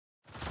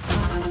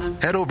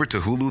Head over to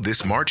Hulu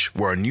this March,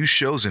 where our new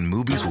shows and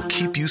movies will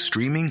keep you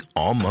streaming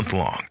all month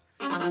long.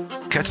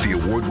 Catch the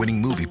award-winning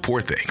movie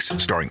Poor Things,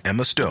 starring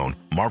Emma Stone,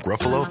 Mark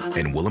Ruffalo,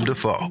 and Willem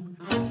Dafoe.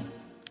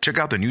 Check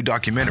out the new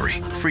documentary,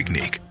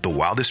 Freaknik, The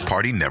Wildest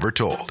Party Never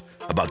Told,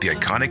 about the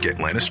iconic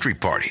Atlanta Street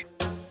Party.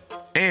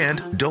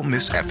 And don't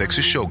miss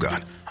FX's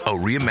Shogun, a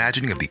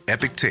reimagining of the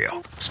epic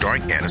tale,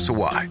 starring Anna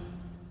Sawai.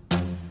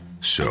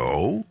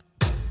 So,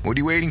 what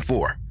are you waiting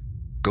for?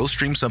 Go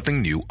stream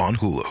something new on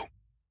Hulu.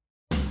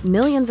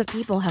 Millions of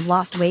people have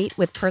lost weight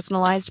with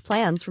personalized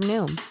plans from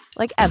Noom.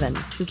 Like Evan,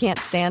 who can't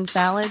stand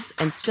salads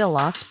and still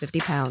lost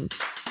 50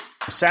 pounds.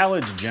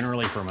 Salads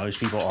generally for most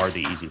people are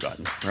the easy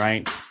button,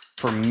 right?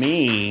 For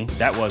me,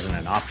 that wasn't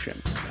an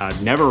option. I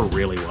never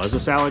really was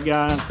a salad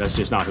guy. That's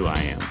just not who I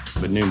am.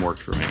 But Noom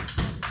worked for me.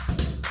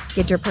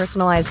 Get your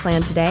personalized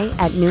plan today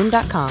at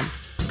Noom.com.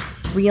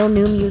 Real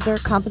Noom user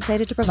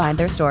compensated to provide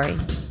their story.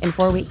 In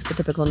 4 weeks, the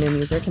typical Noom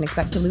user can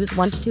expect to lose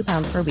 1 to 2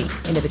 pounds per week.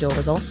 Individual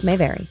results may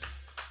vary.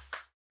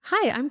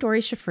 Hi, I'm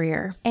Dori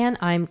Shafrir. And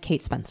I'm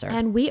Kate Spencer.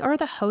 And we are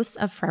the hosts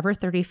of Forever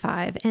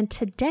 35. And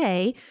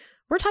today,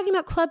 we're talking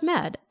about Club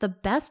Med, the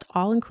best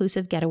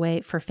all-inclusive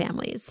getaway for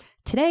families.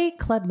 Today,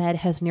 Club Med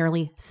has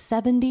nearly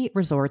 70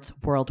 resorts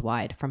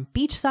worldwide, from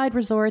beachside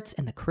resorts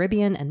in the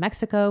Caribbean and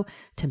Mexico,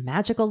 to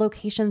magical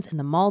locations in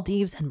the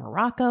Maldives and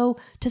Morocco,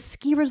 to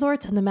ski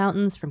resorts in the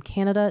mountains from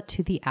Canada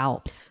to the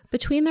Alps.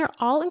 Between their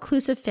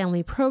all-inclusive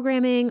family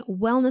programming,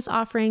 wellness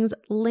offerings,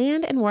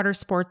 land and water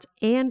sports,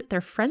 and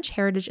their French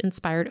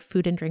heritage-inspired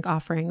food and drink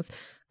offerings,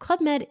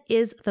 Club Med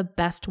is the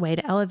best way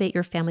to elevate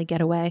your family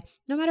getaway,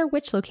 no matter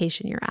which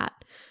location you're at.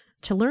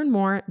 To learn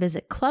more,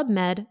 visit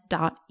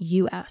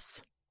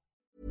clubmed.us.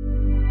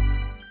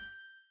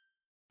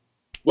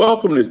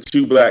 Welcome to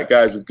Two Black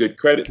Guys with Good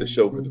Credit, the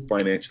show for the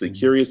financially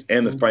curious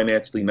and the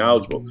financially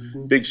knowledgeable.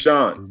 Big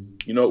Sean,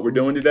 you know what we're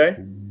doing today?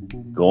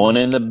 Going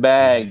in the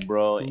bag,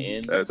 bro.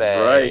 In the That's bag.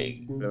 Right,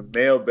 the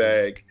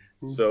mailbag.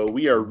 So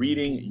we are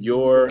reading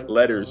your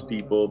letters,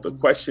 people, the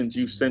questions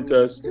you sent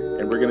us,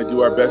 and we're going to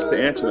do our best to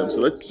answer them. So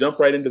let's jump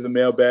right into the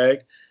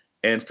mailbag.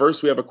 And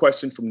first, we have a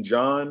question from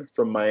John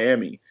from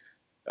Miami.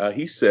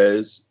 He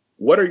says,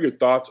 what are your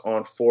thoughts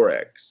on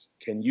Forex?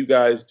 Can you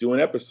guys do an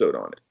episode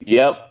on it?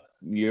 Yep.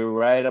 You're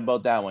right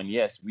about that one.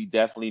 Yes, we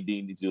definitely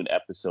need to do an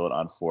episode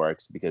on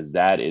Forex because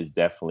that is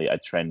definitely a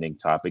trending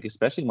topic,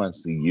 especially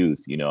amongst the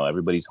youth. You know,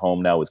 everybody's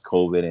home now with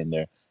COVID and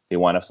they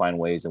want to find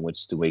ways in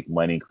which to make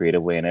money in a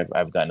creative way. And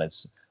I've gotten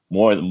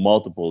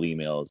multiple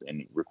emails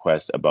and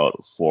requests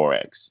about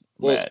Forex.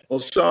 Well,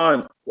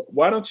 Sean,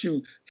 why don't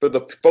you, for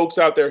the folks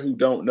out there who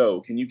don't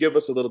know, can you give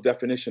us a little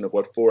definition of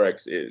what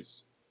Forex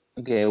is?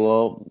 Okay,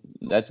 well,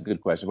 that's a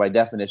good question. By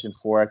definition,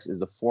 Forex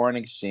is the foreign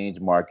exchange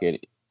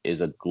market,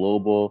 is a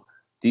global,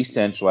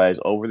 decentralized,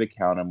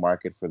 over-the-counter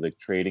market for the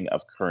trading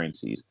of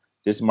currencies.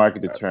 This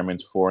market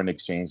determines foreign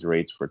exchange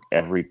rates for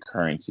every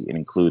currency. It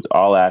includes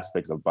all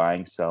aspects of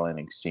buying, selling, and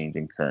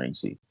exchanging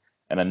currency.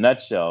 In a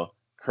nutshell,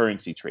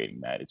 currency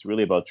trading, Matt. It's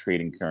really about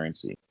trading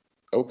currency.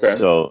 Okay.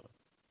 So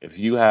if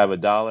you have a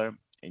dollar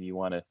and you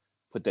want to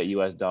put that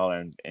US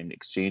dollar and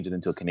exchange it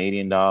into a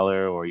Canadian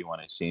dollar, or you want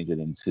to exchange it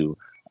into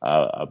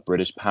a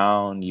British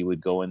pound, you would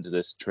go into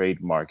this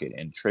trade market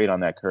and trade on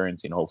that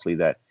currency. And hopefully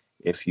that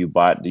if you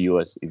bought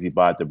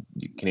the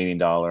Canadian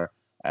dollar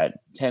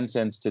at 10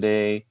 cents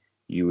today,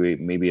 you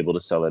may be able to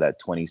sell it at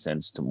 20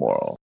 cents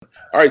tomorrow.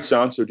 All right,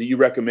 Sean. So do you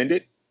recommend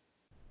it?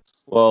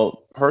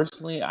 Well,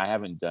 personally, I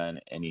haven't done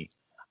any.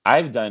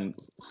 I've done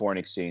foreign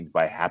exchange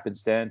by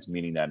happenstance,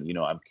 meaning that, you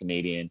know, I'm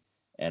Canadian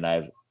and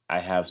I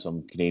have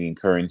some Canadian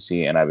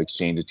currency and I've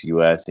exchanged it to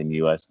US and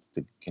US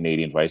to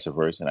Canadian, vice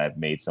versa, and I've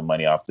made some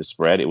money off the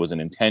spread. It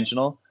wasn't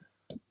intentional,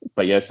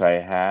 but yes, I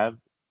have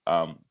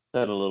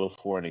done a little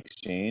foreign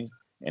exchange.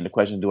 And the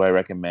question, do I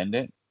recommend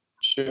it?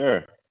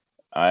 Sure.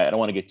 I don't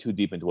want to get too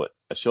deep into what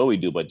a show we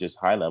do, but just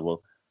high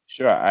level.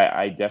 Sure,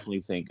 I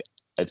definitely think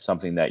it's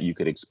something that you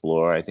could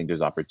explore. I think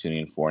there's opportunity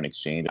in foreign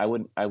exchange. I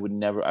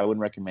wouldn't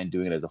recommend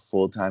doing it as a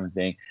full-time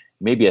thing.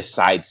 Maybe a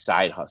side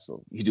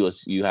hustle.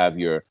 You have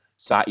your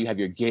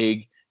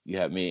gig, you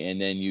have me,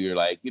 and then you're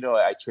like, you know,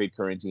 I trade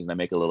currencies and I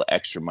make a little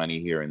extra money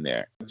here and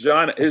there.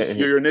 John, is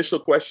your initial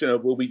question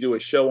of will we do a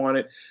show on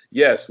it?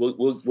 Yes,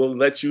 we'll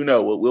let you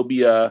know.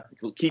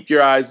 We'll keep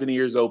your eyes and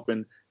ears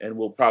open, and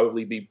we'll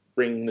probably be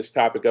bringing this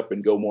topic up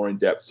and go more in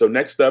depth. So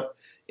next up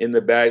in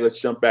the bag,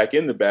 let's jump back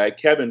in the bag.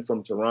 Kevin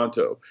from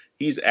Toronto,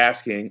 he's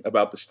asking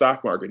about the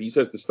stock market. He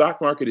says the stock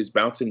market is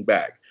bouncing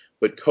back,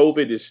 but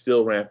COVID is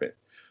still rampant.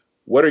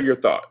 What are your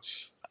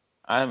thoughts?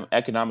 I'm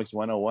Economics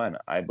 101.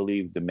 I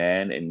believe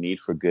demand and need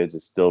for goods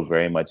is still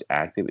very much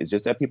active. It's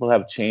just that people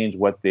have changed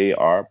what they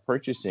are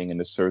purchasing and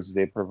the services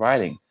they're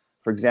providing.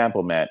 For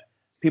example, Matt,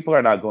 people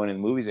are not going to the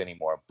movies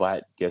anymore,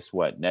 but guess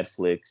what?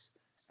 Netflix,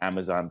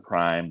 Amazon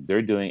Prime,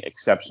 they're doing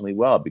exceptionally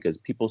well because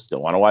people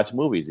still want to watch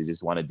movies. They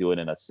just want to do it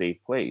in a safe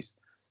place.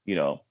 You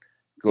know,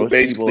 so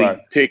basically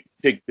pick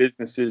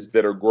businesses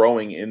that are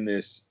growing in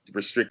this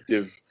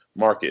restrictive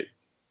market.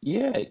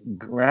 Yeah,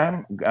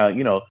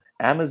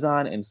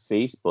 Amazon and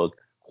Facebook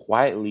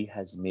quietly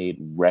has made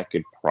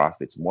record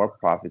profits, more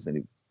profits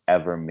than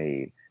ever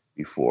made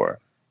before.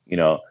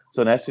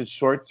 So in essence,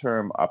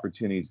 short-term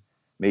opportunities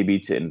maybe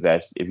to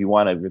invest. If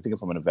you're thinking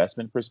from an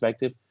investment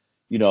perspective,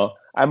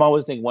 I'm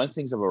always thinking once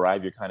things have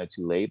arrived, you're kind of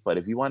too late. But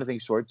if you want to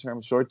think short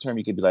term,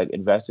 you could be like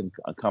invest in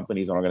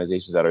companies and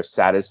organizations that are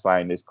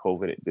satisfying this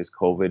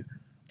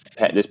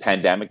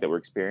pandemic that we're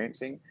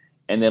experiencing.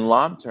 And then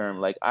long term,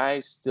 like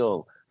I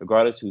still,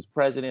 regardless who's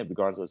president,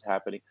 regardless of what's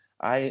happening,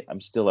 I'm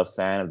still a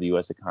fan of the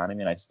U.S.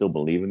 economy, and I still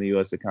believe in the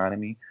U.S.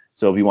 economy.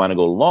 So if you want to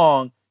go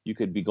long, you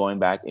could be going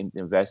back and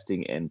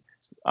investing in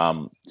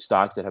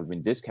stocks that have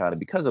been discounted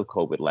because of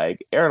COVID, like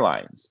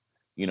airlines.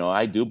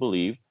 I do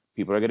believe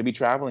people are going to be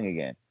traveling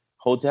again.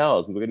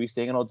 Hotels, people are going to be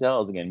staying in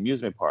hotels again.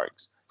 Amusement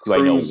parks. Do I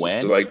know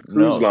when? Like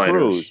cruise liners.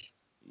 Cruise.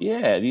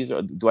 Yeah,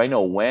 do I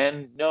know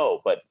when?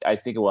 No, but I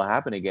think it will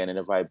happen again. And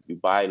if I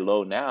buy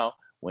low now,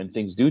 when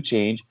things do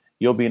change,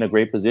 you'll be in a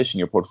great position.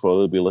 Your portfolio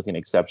will be looking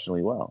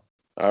exceptionally well.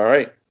 All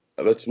right,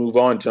 let's move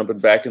on. Jumping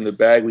back in the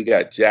bag, we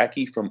got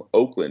Jackie from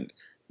Oakland.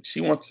 She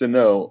wants to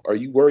know, are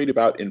you worried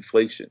about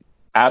inflation?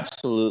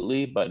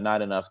 Absolutely, but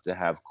not enough to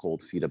have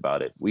cold feet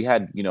about it. We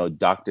had,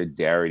 Dr.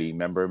 Darity,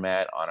 remember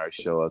Matt, on our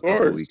show a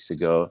couple of weeks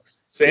ago.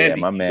 Sandy, yeah,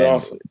 my man,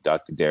 awesome.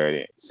 Dr.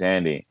 Darity,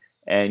 Sandy.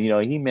 And,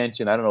 he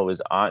mentioned, I don't know, it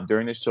was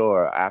during the show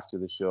or after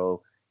the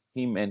show,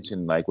 he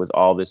mentioned like with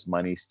all this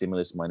money,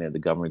 stimulus money that the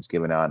government's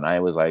giving out. And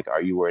I was like,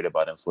 are you worried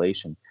about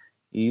inflation?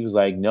 He was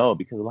like, no,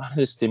 because a lot of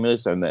the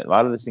stimulus and a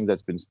lot of this thing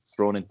that's been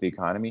thrown into the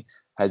economy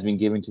has been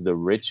given to the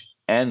rich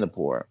and the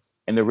poor.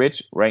 And the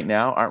rich right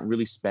now aren't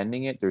really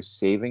spending it. They're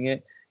saving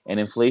it. And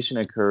inflation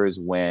occurs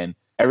when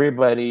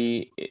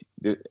everybody's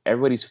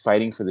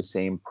fighting for the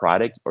same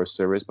product or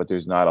service, but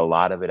there's not a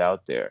lot of it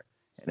out there.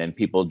 And then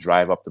people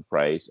drive up the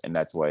price, and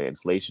that's why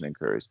inflation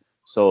occurs.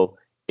 So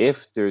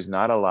if there's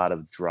not a lot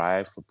of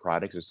drive for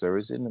products or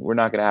services, we're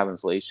not going to have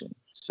inflation.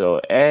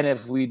 So, and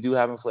if we do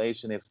have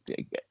inflation,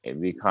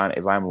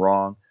 if I'm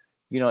wrong,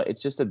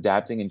 it's just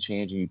adapting and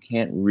changing. You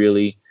can't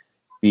really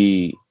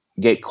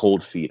get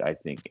cold feet, I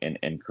think,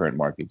 in current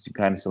markets. You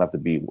kind of still have to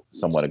be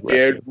somewhat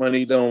aggressive. Scared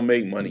money don't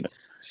make money.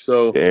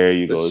 So there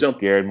you go.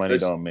 Scared money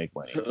don't make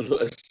money.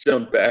 Let's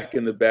jump back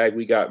in the bag.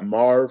 We got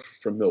Marv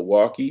from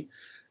Milwaukee.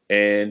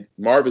 And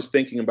Marv is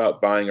thinking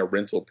about buying a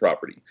rental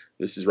property.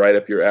 This is right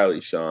up your alley,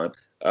 Sean.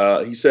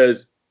 He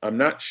says, I'm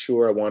not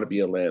sure I want to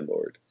be a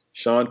landlord.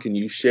 Sean, can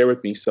you share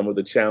with me some of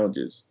the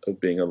challenges of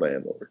being a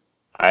landlord?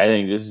 I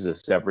think this is a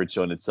separate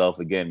show in itself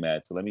again,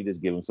 Matt. So let me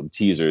just give him some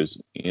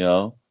teasers,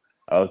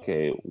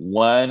 Okay,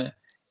 one,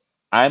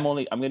 I'm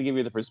going to give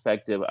you the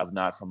perspective of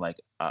not from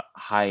like a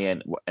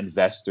high-end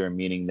investor,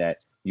 meaning that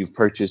you've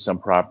purchased some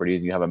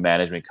properties, you have a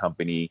management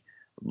company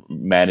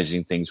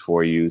managing things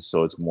for you,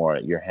 so it's more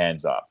your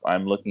hands off.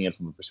 I'm looking at it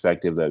from the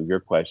perspective of your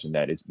question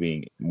that it's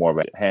being more of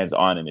a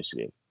hands-on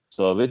initiative.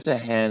 So if it's a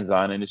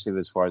hands-on initiative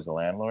as far as the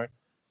landlord,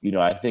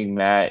 I think,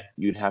 Matt,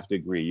 you'd have to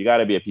agree. You got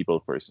to be a people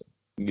person.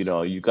 You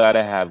got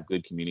to have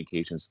good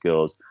communication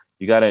skills.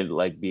 You got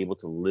to be able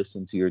to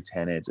listen to your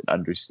tenants and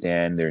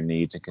understand their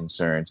needs and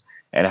concerns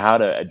and how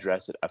to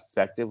address it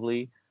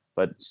effectively,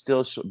 but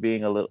still be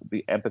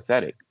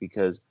empathetic,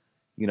 because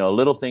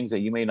little things that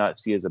you may not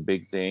see as a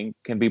big thing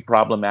can be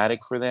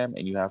problematic for them,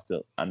 and you have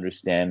to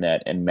understand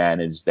that and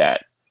manage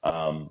that.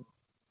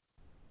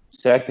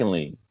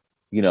 Secondly,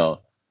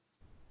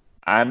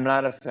 I'm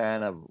not a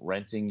fan of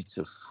renting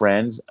to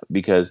friends,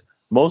 because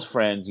most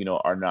friends,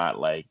 are not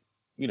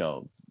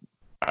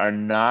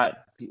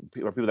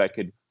people that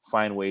could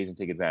find ways and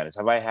take advantage.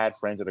 Have I had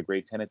friends that are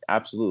great tenants?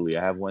 Absolutely.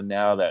 I have one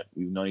now that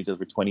we've known each other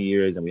for 20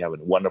 years and we have a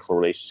wonderful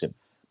relationship.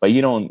 But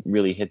you don't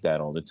really hit that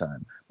all the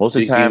time. Most of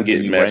the time, it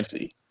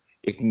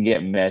can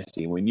get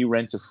messy. When you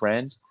rent to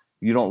friends,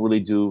 you don't really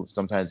do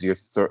sometimes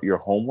your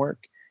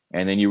homework,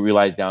 and then you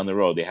realize down the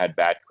road they had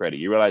bad credit.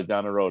 You realize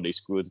down the road they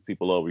screwed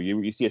people over.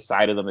 You see a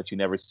side of them that you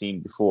never seen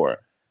before.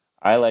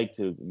 I like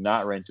to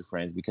not rent to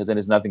friends because then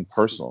it's nothing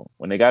personal.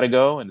 When they got to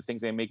go and the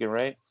things ain't making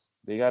right,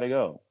 they got to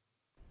go.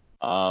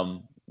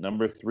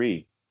 Number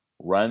 3,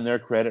 run their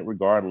credit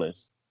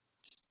regardless.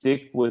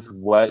 Stick with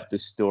what the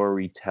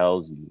story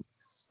tells you.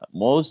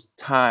 Most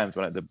times,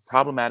 when the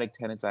problematic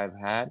tenants I've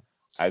had,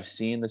 I've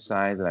seen the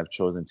signs and I've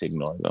chosen to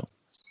ignore them.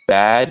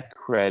 Bad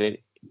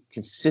credit,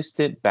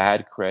 consistent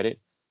bad credit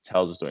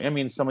tells a story. I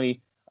mean,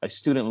 a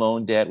student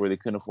loan debt where they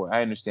couldn't afford,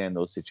 I understand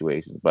those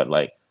situations, but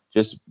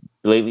just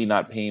blatantly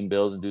not paying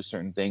bills and do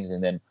certain things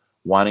and then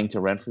wanting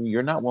to rent from you,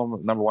 you're not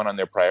number one on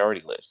their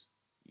priority list,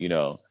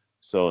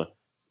 So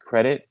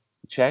credit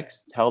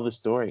checks tell the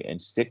story and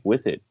stick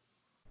with it.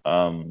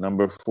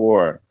 Number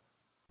 4,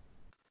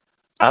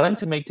 I like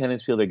to make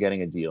tenants feel they're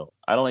getting a deal.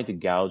 I don't like to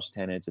gouge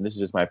tenants, and this is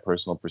just my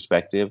personal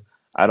perspective.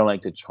 I don't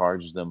like to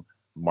charge them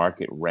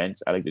market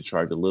rent. I like to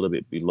charge a little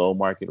bit below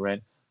market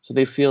rent, so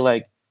they feel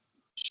like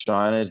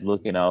Sean is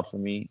looking out for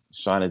me.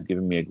 Sean is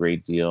giving me a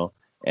great deal,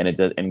 and it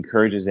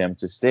encourages them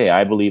to stay.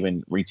 I believe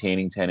in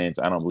retaining tenants.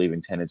 I don't believe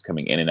in tenants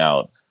coming in and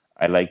out.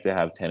 I like to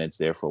have tenants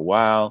there for a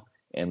while,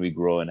 and we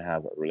grow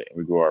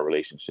our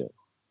relationship.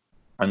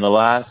 And the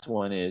last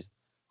one is,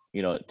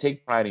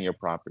 take pride in your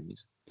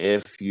properties.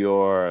 If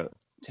your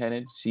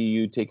tenants see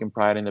you taking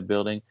pride in the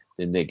building,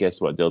 then guess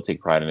what? They'll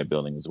take pride in the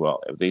building as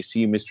well. If they see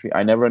you mistreat,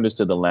 I never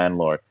understood the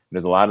landlord.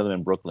 There's a lot of them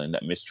in Brooklyn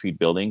that mistreat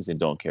buildings and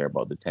don't care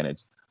about the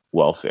tenants'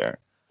 welfare.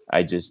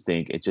 I just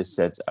think it just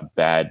sets a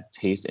bad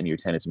taste in your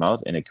tenant's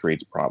mouth and it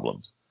creates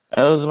problems.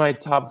 And those are my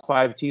top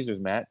 5 teasers,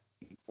 Matt.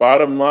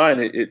 Bottom line,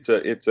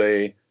 it's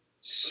a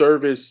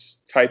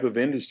service type of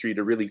industry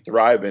to really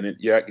thrive in it.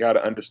 You got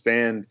to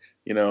understand,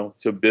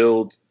 to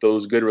build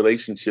those good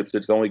relationships,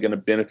 it's only going to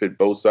benefit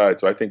both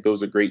sides. So I think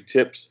those are great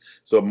tips.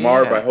 So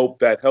Marv, I hope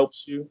that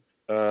helps you.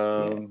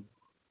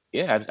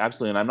 Yeah,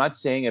 absolutely. And I'm not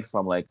saying it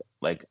from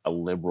like a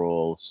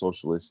liberal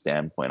socialist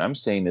standpoint. I'm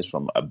saying this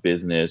from a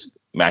business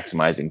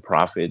maximizing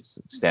profits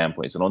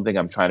standpoint. So don't think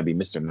I'm trying to be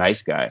Mr.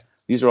 Nice Guy.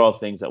 These are all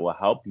things that will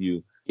help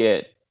you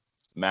get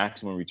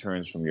maximum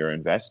returns from your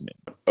investment.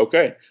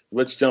 Okay,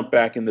 let's jump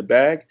back in the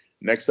bag.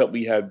 Next up,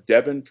 we have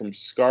Devin from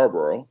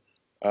Scarborough.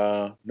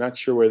 Not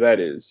sure where that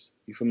is.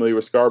 You familiar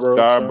with Scarborough?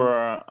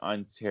 Scarborough,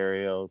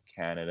 Ontario,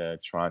 Canada.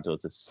 Toronto.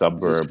 It's a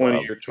suburb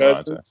of your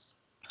Toronto. Cousins?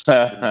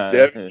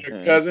 Devin,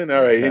 your cousin?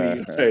 All right.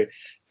 Anyway,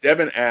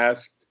 Devin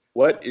asked,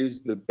 what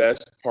is the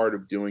best part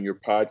of doing your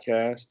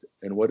podcast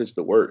and what is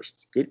the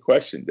worst? Good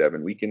question,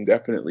 Devin. We can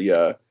definitely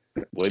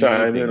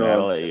chime in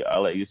on.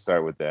 I'll let you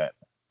start with that.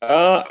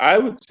 I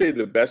would say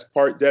the best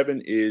part,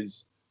 Devin,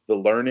 is the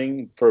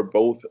learning for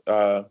both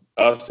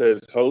us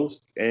as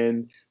hosts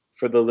and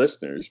for the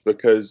listeners,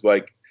 because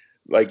like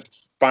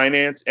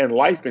finance and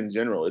life in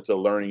general, it's a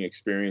learning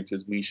experience,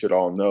 as we should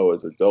all know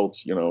as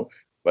adults. You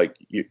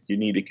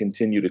need to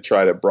continue to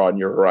try to broaden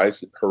your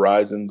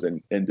horizons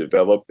and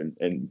develop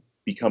and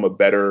become a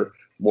better,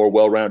 more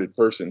well-rounded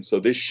person. So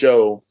this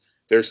show,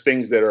 there's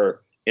things that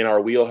are in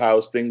our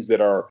wheelhouse, things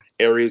that are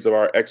areas of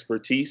our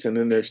expertise, and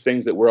then there's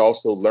things that we're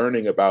also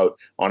learning about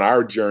on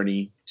our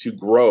journey to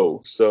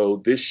grow. So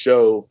this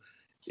show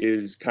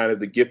is kind of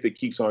the gift that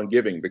keeps on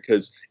giving,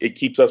 because it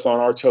keeps us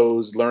on our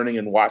toes, learning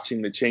and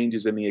watching the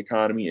changes in the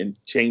economy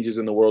and changes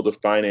in the world of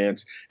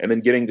finance, and then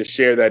getting to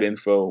share that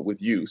info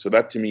with you. So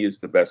that to me is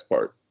the best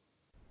part.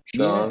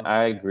 Sean? Yeah,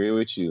 I agree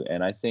with you.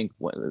 And I think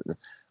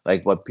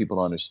what people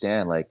don't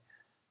understand,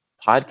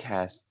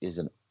 podcast is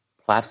a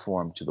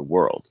platform to the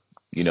world,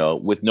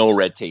 with no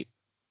red tape.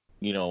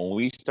 When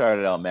we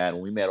started out, Matt,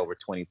 when we met over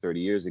 20, 30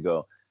 years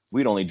ago,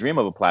 we'd only dream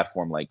of a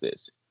platform like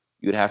this.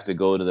 You'd have to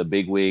go to the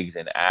big wigs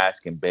and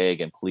ask and beg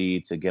and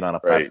plead to get on a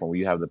platform where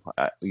you have the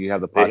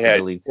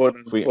possibility. They had, quote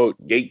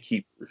unquote,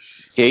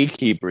 gatekeepers.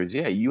 Gatekeepers,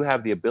 yeah. You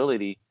have the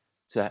ability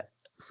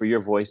for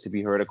your voice to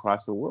be heard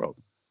across the world.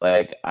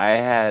 Like, I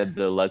had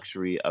the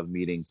luxury of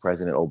meeting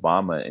President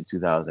Obama in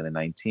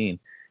 2019,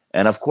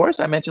 and of course,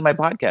 I mentioned my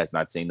podcast.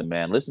 Not saying the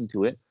man listened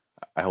to it.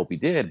 I hope he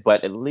did,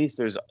 but at least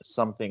there's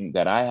something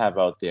that I have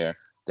out there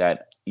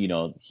that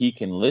he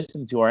can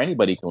listen to, or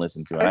anybody can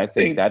listen to. And I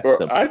think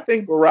I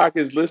think Barack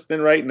is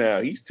listening right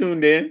now. He's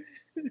tuned in.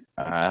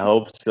 I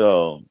hope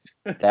so.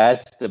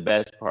 That's the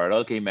best part.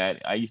 Okay,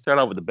 Matt, you start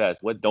off with the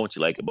best. What don't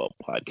you like about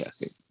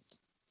podcasting?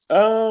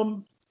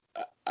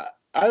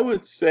 I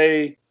would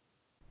say,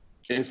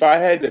 if I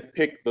had to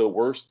pick, the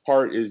worst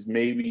part is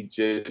maybe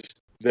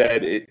just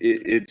that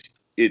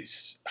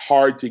it's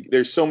hard to,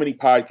 there's so many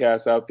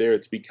podcasts out there.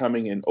 It's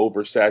becoming not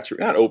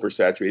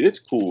oversaturated. It's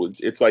cool.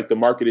 It's like the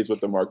market is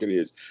what the market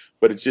is,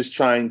 but it's just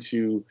trying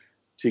to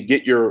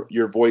get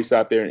your voice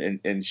out there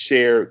and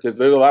share, because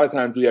there's a lot of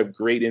times we have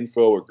great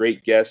info or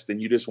great guests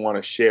and you just want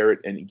to share it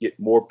and get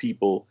more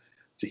people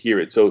to hear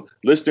it. So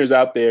listeners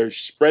out there,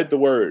 spread the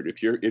word.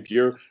 If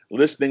you're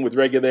listening with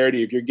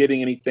regularity, if you're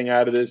getting anything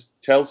out of this,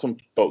 tell some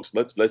folks.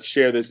 Let's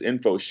share this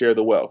info, share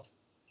the wealth.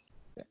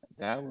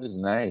 That was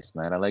nice,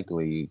 man. I like the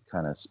way you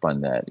kind of spun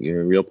that.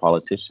 You're a real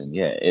politician.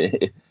 Yeah.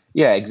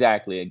 Yeah,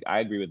 exactly. I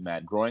agree with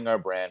Matt. Growing our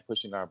brand,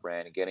 pushing our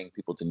brand, and getting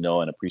people to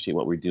know and appreciate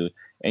what we do.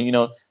 And,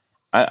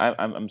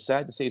 I'm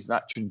sad to say it's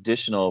not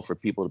traditional for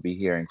people to be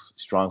hearing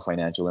strong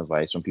financial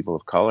advice from people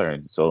of color.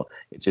 And so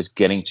it's just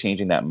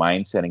changing that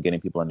mindset and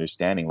getting people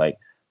understanding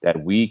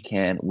that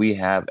we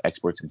have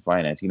experts in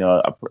finance.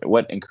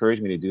 What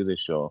encouraged me to do this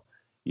show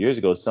years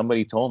ago,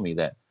 somebody told me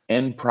that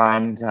in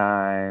prime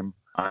time,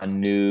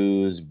 on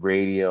news,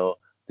 radio,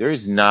 there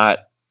is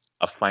not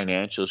a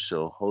financial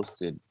show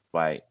hosted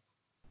by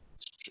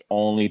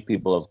only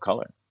people of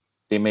color.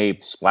 They may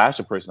splash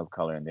a person of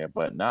color in there,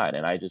 but not.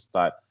 And I just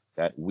thought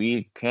that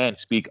we can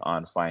speak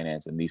on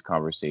finance in these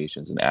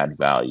conversations and add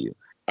value.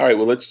 All right,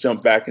 well, let's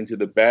jump back into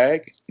the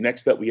bag.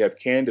 Next up, we have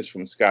Candace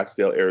from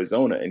Scottsdale,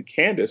 Arizona. And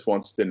Candace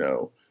wants to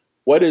know,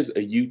 what is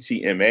a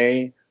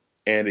UTMA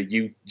and a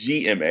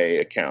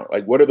UGMA account?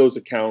 Like, what are those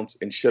accounts,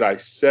 and should I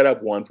set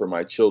up one for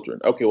my children?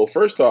 Okay, well,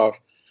 first off,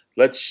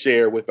 let's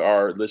share with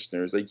our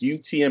listeners a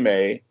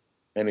UTMA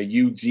and a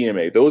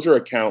UGMA. Those are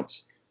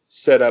accounts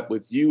set up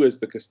with you as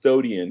the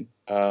custodian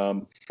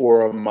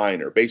for a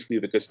minor, basically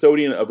the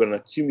custodian of an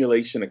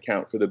accumulation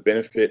account for the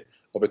benefit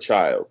of a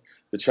child.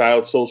 The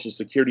child's social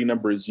security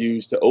number is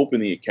used to open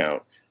the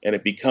account, and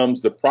it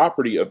becomes the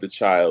property of the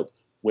child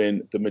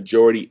when the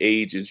majority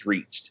age is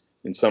reached.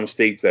 In some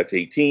states, that's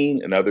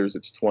 18, and others,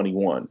 it's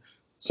 21.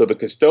 So the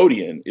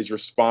custodian is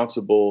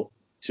responsible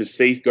to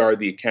safeguard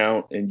the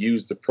account and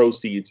use the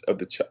proceeds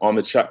of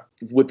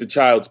with the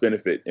child's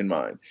benefit in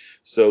mind.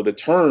 So the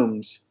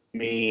terms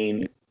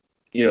mean,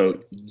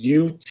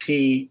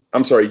 UGMA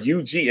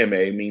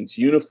means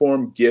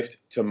Uniform Gift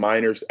to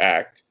Minors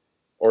Act,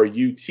 or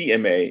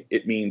UTMA,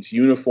 it means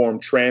Uniform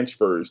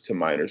Transfers to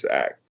Minors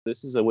Act.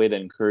 This is a way to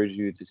encourage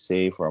you to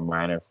save for a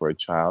minor, for a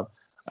child.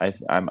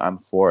 I'm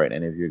for it.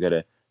 And if you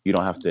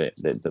don't have to,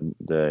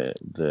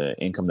 the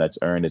income that's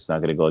earned, it's not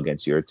going to go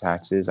against your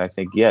taxes. I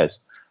think yes.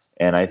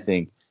 And I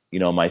think,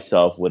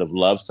 myself would have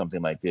loved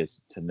something like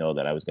this to know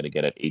that I was going to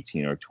get at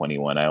 18 or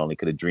 21. I only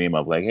could have dreamed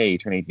of like, hey, you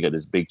turn 18, you got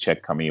this big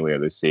check coming your way, or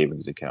their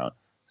savings account.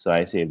 So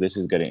I say, if this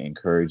is going to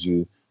encourage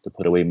you to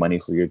put away money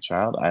for your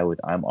child,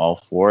 I'm all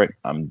for it.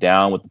 I'm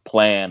down with the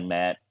plan,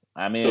 Matt.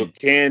 I'm in. So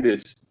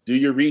Candace, do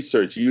your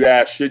research. You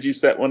asked, should you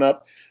set one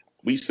up?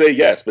 We say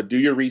yes, but do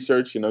your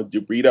research,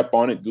 read up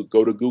on it,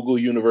 go to Google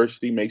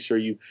University, make sure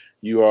you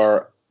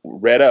are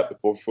read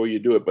up before you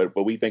do it.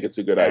 But we think it's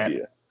a good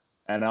idea.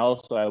 And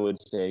also I would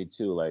say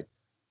too, like,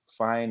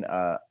 try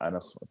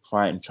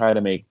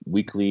to make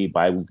weekly,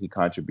 bi-weekly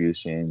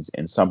contributions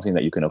and something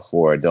that you can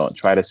afford. Don't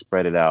try to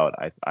spread it out.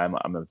 I'm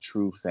a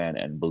true fan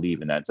and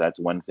believe in that. So that's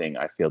one thing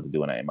I failed to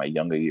do in my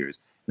younger years.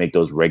 Make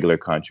those regular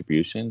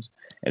contributions.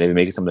 And if you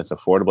make it something that's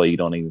affordable, you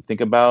don't even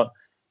think about,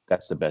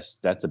 that's the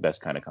best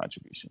kind of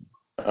contribution.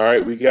 All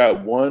right, we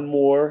got one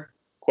more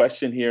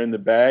question here in the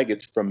bag.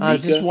 It's from Mika.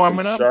 Just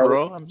warming up, Charlotte.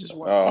 bro. I'm just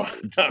warming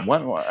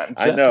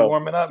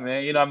up,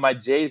 man. My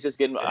J's just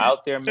getting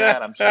out there,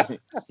 man. I'm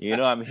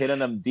hitting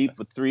them deep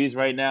for threes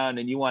right now, and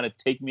then you want to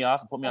take me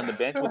off and put me on the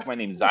bench. What's my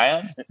name,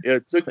 Zion? Yeah,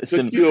 it took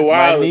you a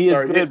while. My knee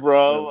is good,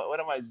 bro.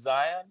 What am I,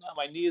 Zion? No,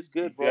 my knee is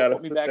good, bro.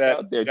 Put me back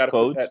out there,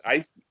 coach.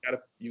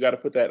 You got to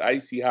put that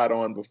icy hot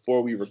on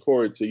before we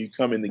record, so you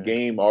come in the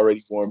game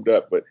already warmed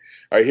up. But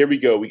all right, here we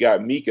go. We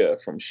got Mika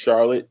from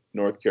Charlotte,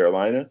 North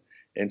Carolina,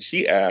 and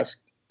she asked,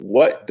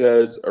 what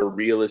does a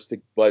realistic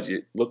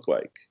budget look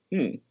like?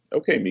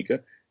 Okay,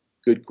 Mika.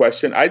 Good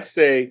question. I'd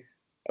say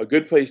a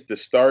good place to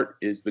start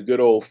is the good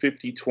old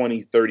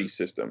 50-20-30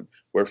 system,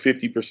 where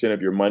 50%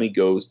 of your money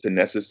goes to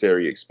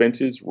necessary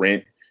expenses,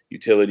 rent,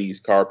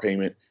 utilities, car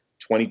payment,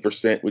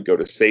 20% would go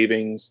to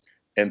savings,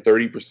 and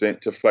 30%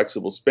 to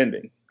flexible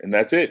spending. And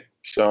that's it.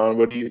 Sean,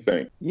 what do you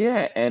think?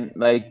 Yeah, and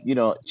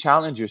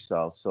challenge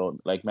yourself. So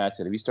like Matt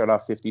said, if you start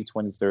off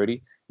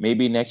 50-20-30,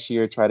 maybe next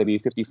year try to be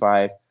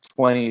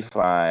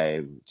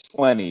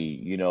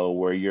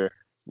 55-25-20,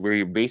 where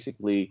you're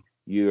basically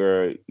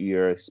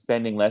you're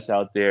spending less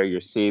out there,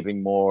 you're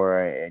saving more,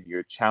 and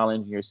you're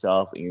challenging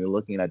yourself, and you're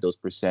looking at those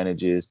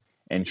percentages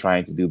and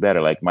trying to do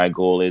better. Like my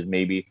goal is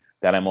maybe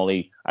that I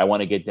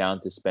want to get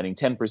down to spending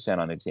 10%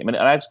 on entertainment.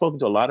 And I've spoken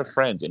to a lot of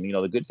friends, and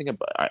the good thing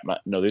about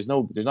there's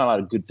not a lot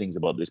of good things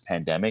about this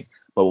pandemic,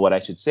 but what I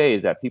should say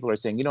is that people are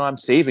saying, I'm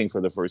saving for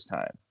the first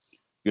time.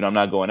 I'm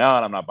not going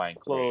out, I'm not buying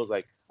clothes.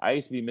 Like I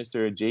used to be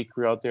Mr. J.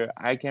 Crew out there.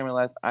 I can't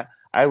realize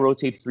I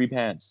rotate 3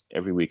 pants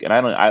every week, and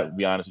I'll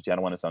be honest with you, I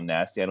don't want to sound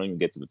nasty. I don't even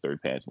get to the third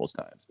pants most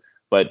times.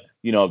 But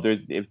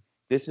if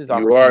this is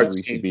opportunity,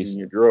 we should be in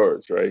your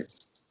drawers, right?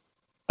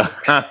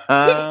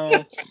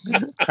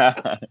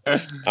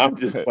 I'm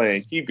just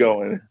playing. Keep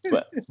going.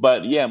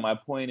 But yeah, my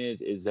point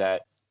is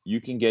that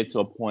you can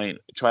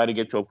try to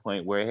get to a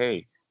point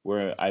where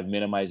I've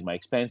minimized my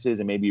expenses,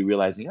 and maybe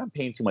realizing I'm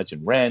paying too much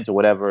in rent or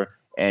whatever,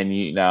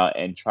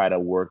 and try to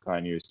work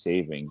on your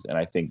savings. And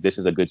I think this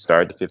is a good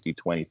start, the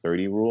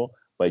 50-20-30 rule,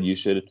 but you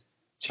should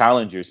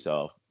challenge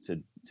yourself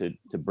to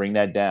bring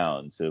that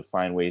down, to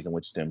find ways in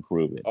which to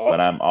improve it. But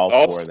I'm all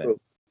for that.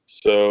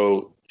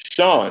 So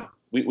Sean,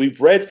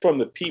 we've read from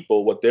the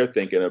people what they're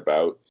thinking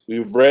about.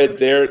 We've read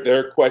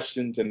their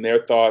questions and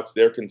their thoughts,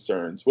 their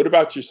concerns. What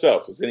about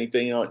yourself? Is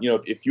anything on,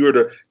 if you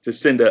were to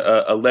send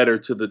a letter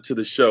to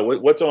the show,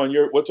 what's on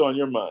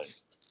your mind?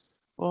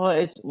 Well,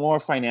 it's more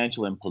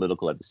financial and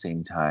political at the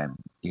same time.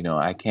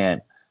 I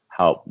can't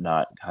help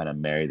not kind of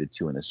marry the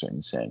two in a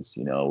certain sense.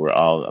 We're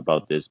all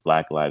about this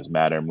Black Lives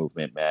Matter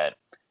movement, Matt.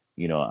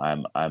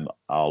 I'm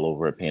all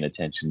over it, paying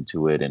attention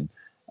to it, and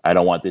I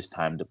don't want this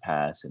time to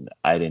pass, and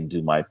I didn't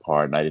do my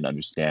part, and I didn't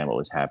understand what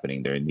was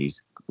happening during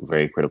these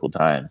very critical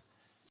times.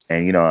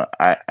 And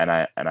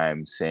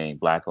I'm saying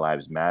Black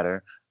Lives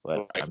Matter,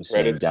 but I'm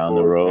saying down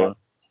the road,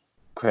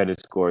 credit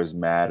scores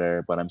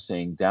matter. But I'm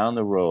saying down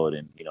the road,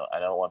 and I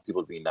don't want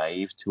people to be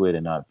naive to it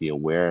and not be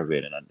aware of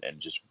it, and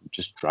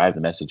just drive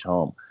the message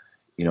home.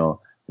 When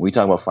we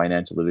talk about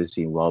financial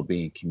literacy,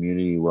 well-being,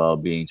 community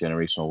well-being,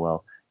 generational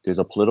wealth, there's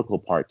a political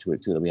part to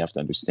it too that we have to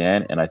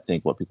understand. And I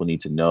think what people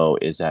need to know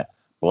is that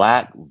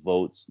Black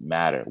votes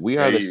matter. We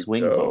are the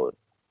swing vote.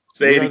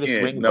 Say it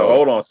again. No,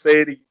 hold on.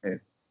 Say it again.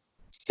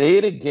 Say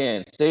it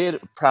again. Say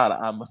it proud.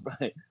 I'm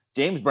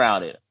James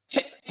Brown.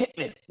 Hit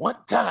me one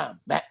time,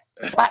 Matt.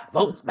 Black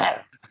votes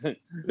matter. There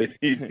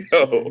you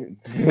go.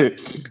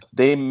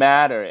 They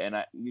matter, and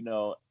and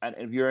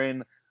if you're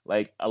in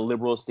like a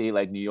liberal state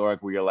like New York,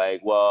 where you're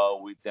like,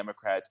 well, we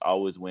Democrats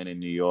always win in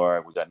New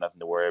York. We got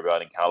nothing to worry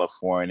about. In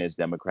California, it's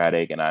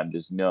Democratic, and I'm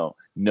just no.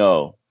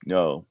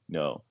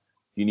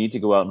 You need to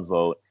go out and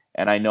vote.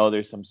 And I know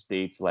there's some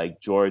states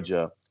like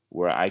Georgia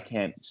where I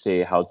can't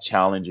say how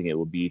challenging it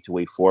will be to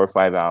wait 4 or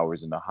 5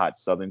 hours in the hot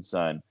southern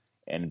sun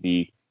and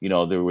be,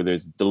 where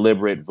there's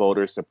deliberate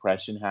voter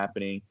suppression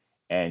happening,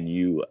 and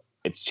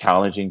it's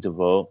challenging to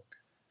vote.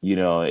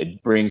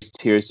 It brings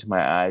tears to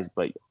my eyes,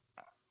 but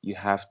you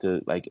have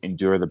to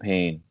endure the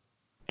pain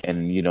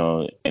and,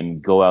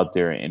 and go out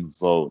there and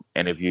vote.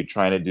 And if you're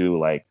trying to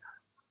do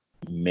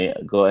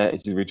go ahead.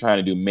 If you're trying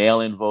to do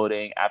mail-in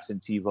voting,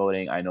 absentee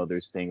voting, I know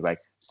there's things like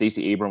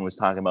Stacey Abrams was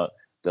talking about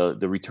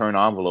the return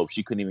envelope.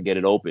 She couldn't even get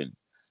it open.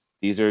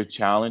 These are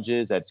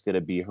challenges that's going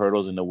to be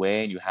hurdles in the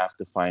way, and you have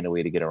to find a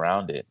way to get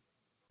around it.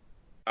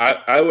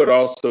 I would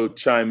also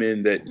chime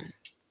in that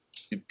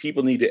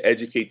people need to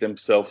educate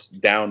themselves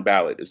down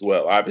ballot as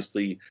well.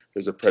 Obviously,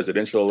 there's a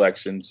presidential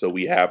election, so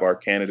we have our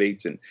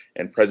candidates, and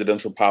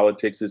presidential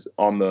politics is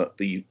on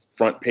the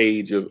front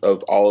page of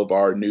all of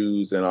our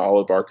news and all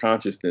of our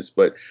consciousness.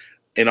 But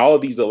in all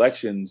of these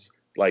elections,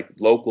 like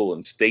local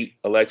and state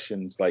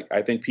elections,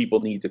 I think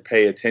people need to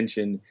pay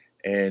attention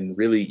and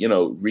really,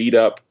 read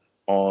up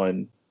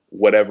on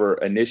whatever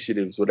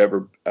initiatives,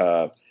 whatever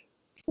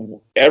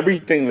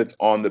everything that's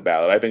on the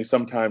ballot. I think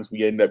sometimes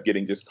we end up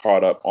getting just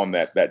caught up on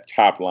that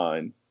top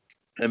line,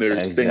 and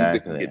there's things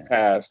that can get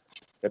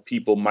passed that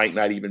people might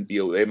not even be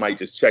able. They might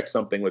just check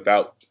something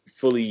without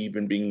fully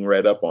even being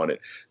read up on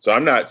it. So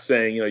I'm not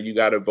saying you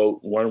got to vote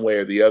one way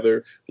or the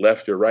other,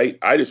 left or right.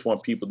 I just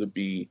want people to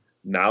be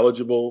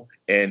knowledgeable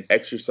and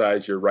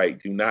exercise your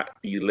right. Do not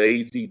be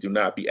lazy. Do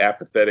not be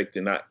apathetic.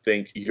 Do not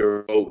think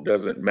your vote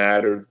doesn't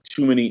matter.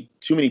 Too many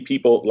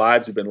people,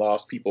 lives have been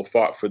lost. People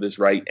fought for this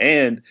right,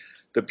 and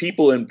the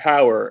people in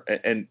power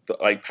and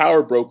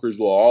power brokers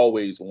will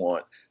always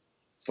want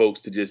folks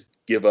to just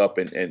give up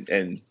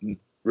and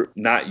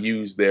not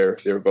use their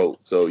vote.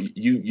 So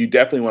you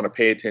definitely want to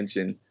pay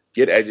attention,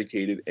 get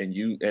educated,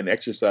 and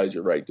exercise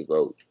your right to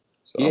vote.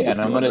 So yeah, and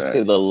I'm going to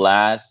say the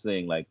last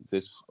thing,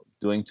 this,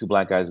 doing Two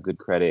Black Guys with Good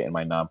Credit and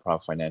my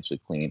nonprofit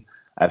Financially Clean,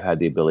 I've had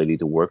the ability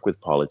to work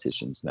with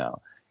politicians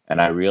now, and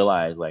I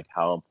realize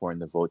how important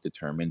the vote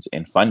determines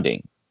in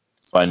funding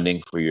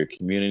for your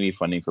community,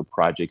 funding for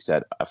projects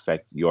that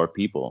affect your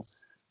people.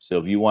 So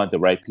if you want the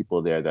right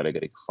people there that are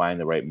going to find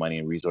the right money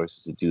and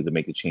resources to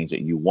make the change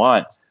that you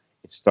want,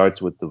 it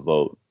starts with the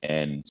vote.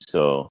 And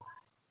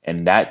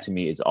that to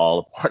me is all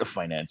a part of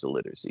financial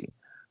literacy.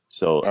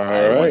 So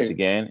once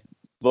again,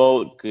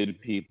 vote,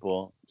 good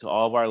people. To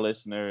all of our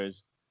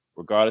listeners,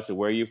 regardless of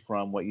where you're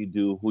from, what you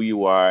do, who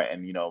you are,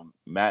 and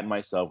Matt and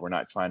myself, we're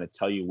not trying to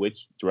tell you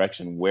which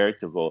direction, where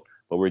to vote,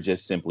 but we're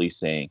just simply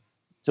saying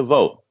to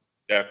vote.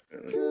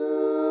 Definitely.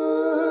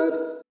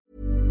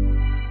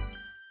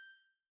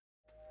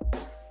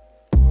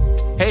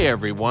 Hey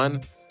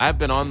everyone, I've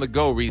been on the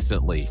go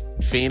recently.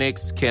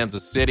 Phoenix,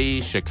 Kansas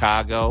City,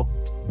 Chicago.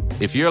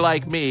 If you're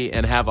like me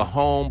and have a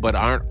home but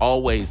aren't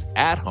always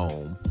at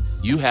home,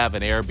 you have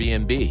an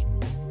Airbnb.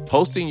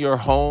 Hosting your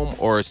home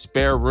or a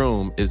spare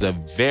room is a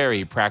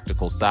very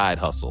practical side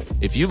hustle.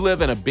 If you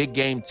live in a big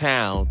game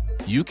town,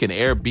 you can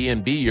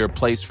Airbnb your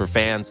place for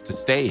fans to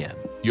stay in.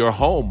 Your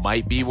home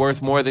might be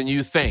worth more than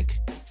you think.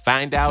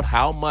 Find out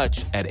how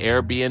much at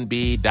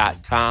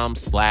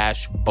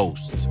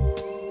airbnb.com/host.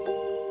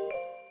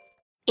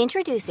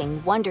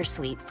 Introducing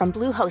Wondersuite from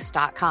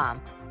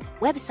Bluehost.com.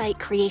 Website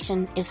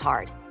creation is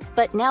hard,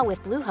 but now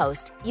with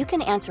Bluehost, you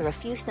can answer a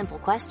few simple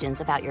questions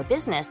about your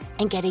business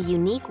and get a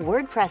unique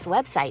WordPress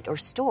website or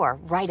store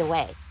right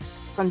away.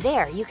 From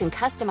there, you can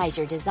customize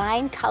your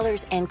design,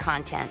 colors, and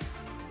content.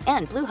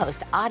 And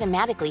Bluehost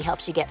automatically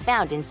helps you get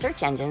found in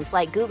search engines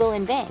like Google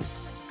and Bing.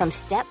 From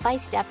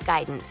step-by-step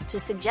guidance to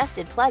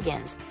suggested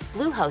plugins,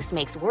 Bluehost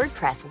makes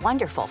WordPress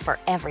wonderful for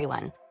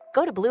everyone.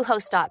 Go to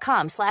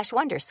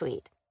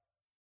bluehost.com/wondersuite.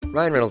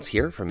 Ryan Reynolds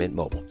here from Mint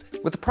Mobile.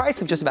 With the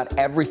price of just about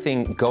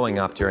everything going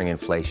up during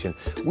inflation,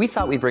 we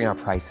thought we'd bring our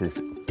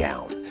prices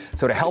down.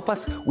 So to help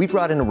us, we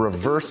brought in a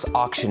reverse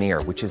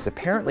auctioneer, which is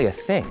apparently a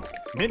thing.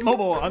 Mint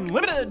Mobile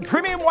Unlimited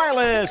Premium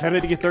Wireless. How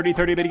to get 30,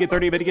 30, how to get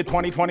 30, how to get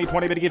 20, 20,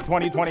 20, how to get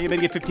 20, 20, how to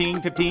get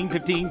 15, 15,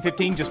 15,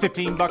 15, just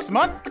 $15 a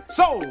month?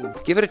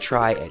 Sold! Give it a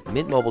try at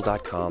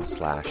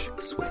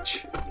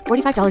mintmobile.com/switch.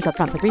 $45 up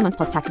front for 3 months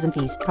plus taxes and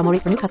fees. Promo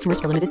rate for new customers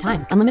for limited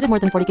time. Unlimited more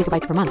than 40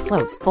 gigabytes per month.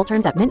 Slows full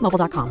terms at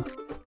mintmobile.com.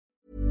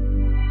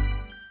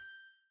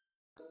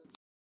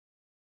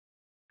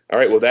 All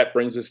right, well, that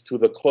brings us to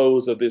the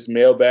close of this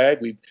mailbag.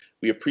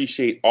 We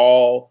appreciate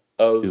all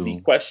of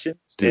the questions.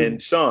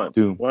 And Sean,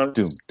 you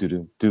busting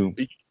the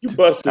beat.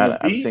 I'm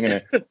singing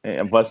it.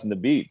 I'm busting the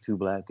beat. Two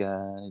Black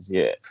Guys.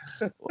 Yeah.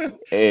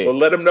 Hey. Well,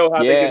 let them know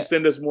how they can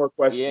send us more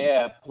questions.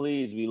 Yeah,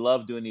 please. We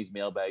love doing these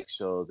mailbag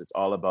shows. It's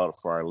all about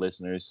for our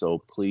listeners. So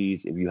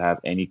please, if you have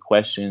any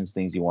questions,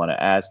 things you want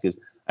to ask us.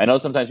 I know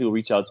sometimes people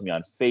reach out to me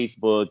on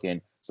Facebook,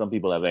 and some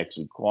people have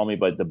actually called me,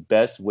 but the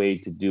best way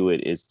to do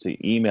it is to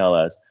email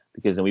us,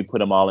 because then we put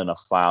them all in a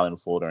file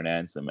and folder and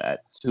answer them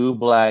at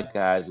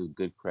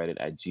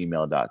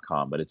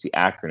twoblackguyswithgoodcredit@gmail.com. But it's the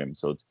acronym,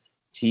 so it's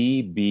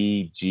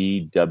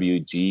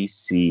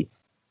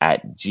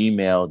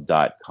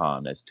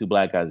TBGWGC@gmail.com. That's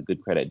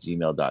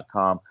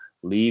twoblackguyswithgoodcredit@gmail.com.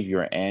 leave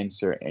your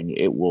answer, and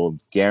it will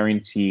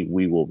guarantee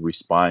we will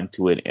respond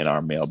to it in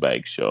our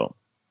mailbag show.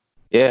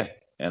 Yeah,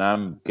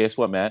 and guess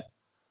what, Matt?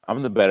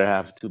 I'm the better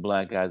half of Two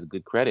Black Guys with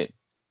Good Credit.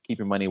 Keep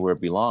your money where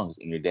it belongs,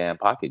 in your damn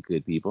pocket,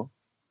 good people.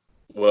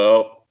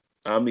 Well,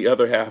 I'm the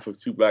other half of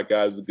Two Black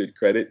Guys with Good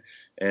Credit,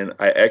 and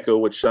I echo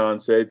what Sean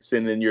said.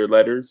 Send in your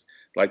letters.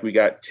 Like we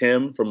got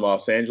Tim from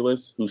Los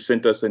Angeles who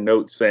sent us a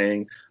note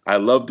saying, I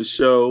love the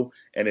show,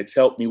 and it's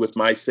helped me with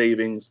my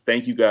savings.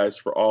 Thank you guys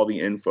for all the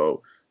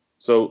info.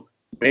 So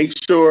make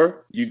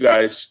sure you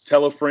guys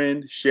tell a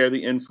friend, share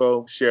the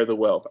info, share the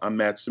wealth. I'm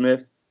Matt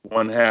Smith,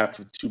 one half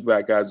of Two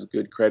Black Guys with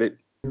Good Credit,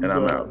 and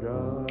I'm out.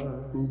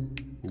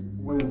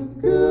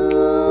 With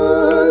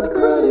good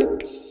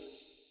credit.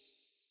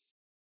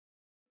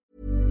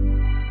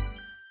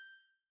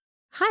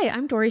 Hi,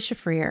 I'm Dori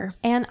Shafrir.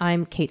 And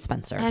I'm Kate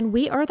Spencer. And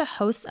we are the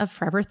hosts of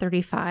Forever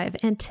 35.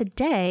 And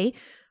today,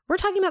 we're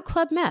talking about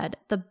Club Med,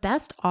 the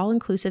best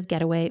all-inclusive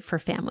getaway for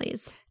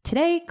families.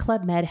 Today,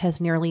 Club Med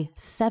has nearly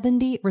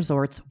 70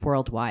 resorts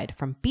worldwide,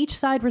 from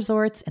beachside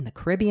resorts in the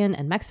Caribbean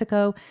and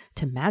Mexico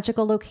to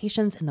magical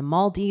locations in the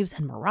Maldives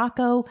and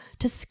Morocco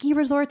to ski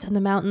resorts in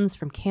the mountains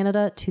from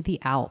Canada to the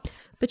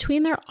Alps.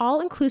 Between their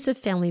all-inclusive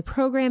family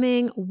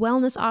programming,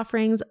 wellness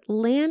offerings,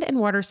 land and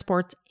water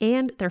sports,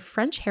 and their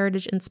French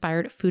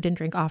heritage-inspired food and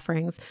drink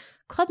offerings,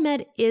 Club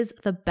Med is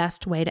the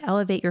best way to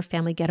elevate your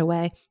family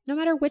getaway, no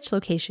matter which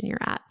location you're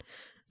at.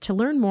 To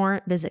learn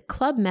more, visit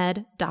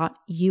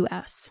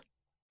clubmed.us.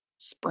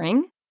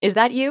 Spring? Is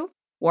that you?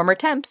 Warmer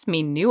temps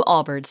mean new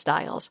Allbirds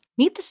styles.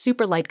 Meet the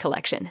Super Light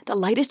Collection, the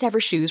lightest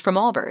ever shoes from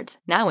Allbirds,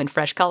 now in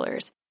fresh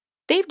colors.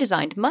 They've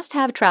designed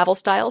must-have travel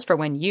styles for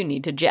when you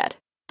need to jet.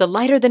 The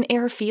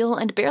lighter-than-air feel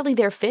and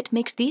barely-there fit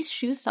makes these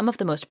shoes some of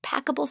the most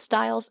packable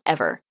styles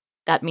ever.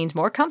 That means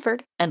more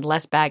comfort and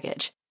less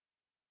baggage.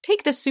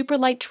 Take the Super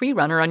Light Tree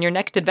Runner on your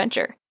next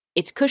adventure.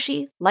 Its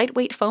cushy,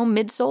 lightweight foam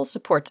midsole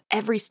supports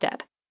every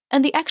step,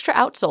 and the extra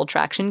outsole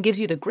traction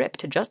gives you the grip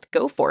to just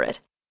go for it.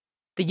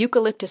 The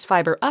eucalyptus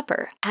fiber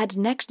upper adds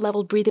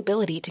next-level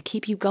breathability to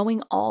keep you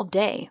going all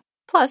day.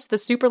 Plus, the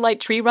Super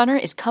Light Tree Runner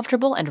is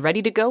comfortable and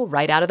ready to go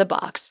right out of the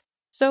box.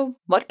 So,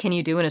 what can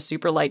you do in a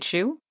super light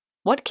shoe?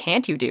 What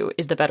can't you do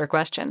is the better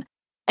question.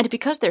 And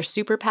because they're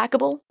super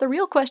packable, the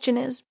real question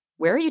is,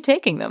 where are you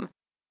taking them?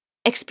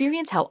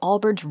 Experience how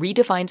Allbirds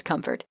redefines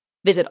comfort.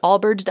 Visit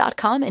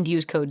allbirds.com and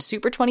use code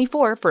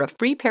SUPER24 for a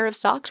free pair of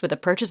socks with a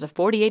purchase of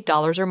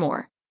 $48 or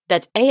more.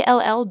 That's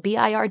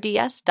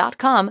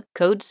ALLBIRDS.com,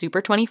 code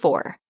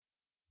SUPER24.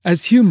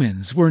 As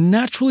humans, we're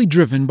naturally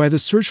driven by the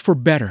search for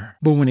better.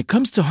 But when it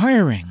comes to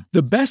hiring,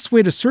 the best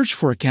way to search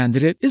for a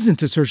candidate isn't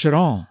to search at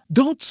all.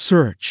 Don't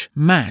search,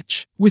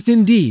 match with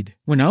Indeed.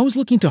 When I was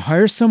looking to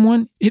hire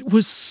someone, it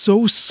was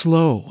so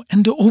slow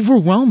and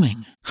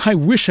overwhelming. I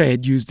wish I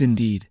had used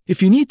Indeed.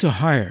 If you need to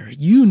hire,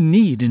 you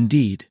need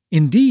Indeed.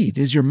 Indeed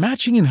is your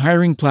matching and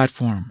hiring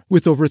platform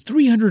with over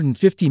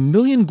 350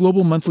 million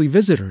global monthly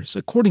visitors,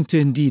 according to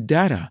Indeed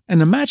data,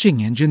 and a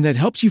matching engine that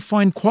helps you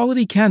find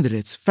quality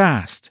candidates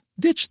fast.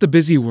 Ditch the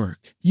busy work.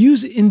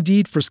 Use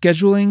Indeed for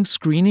scheduling,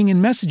 screening,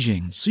 and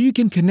messaging so you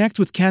can connect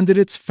with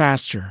candidates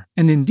faster.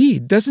 And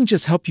Indeed doesn't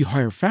just help you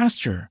hire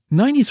faster.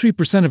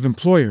 93% of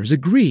employers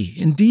agree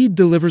Indeed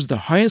delivers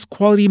the highest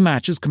quality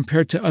matches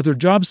compared to other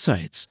job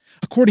sites,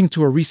 according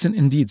to a recent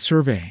Indeed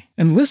survey.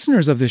 And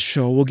listeners of this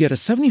show will get a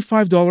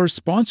 $75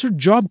 sponsored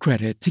job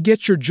credit to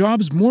get your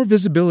jobs more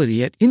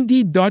visibility at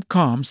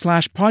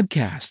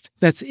Indeed.com/podcast.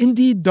 That's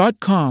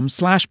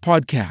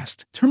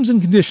Indeed.com/podcast. Terms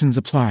and conditions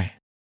apply.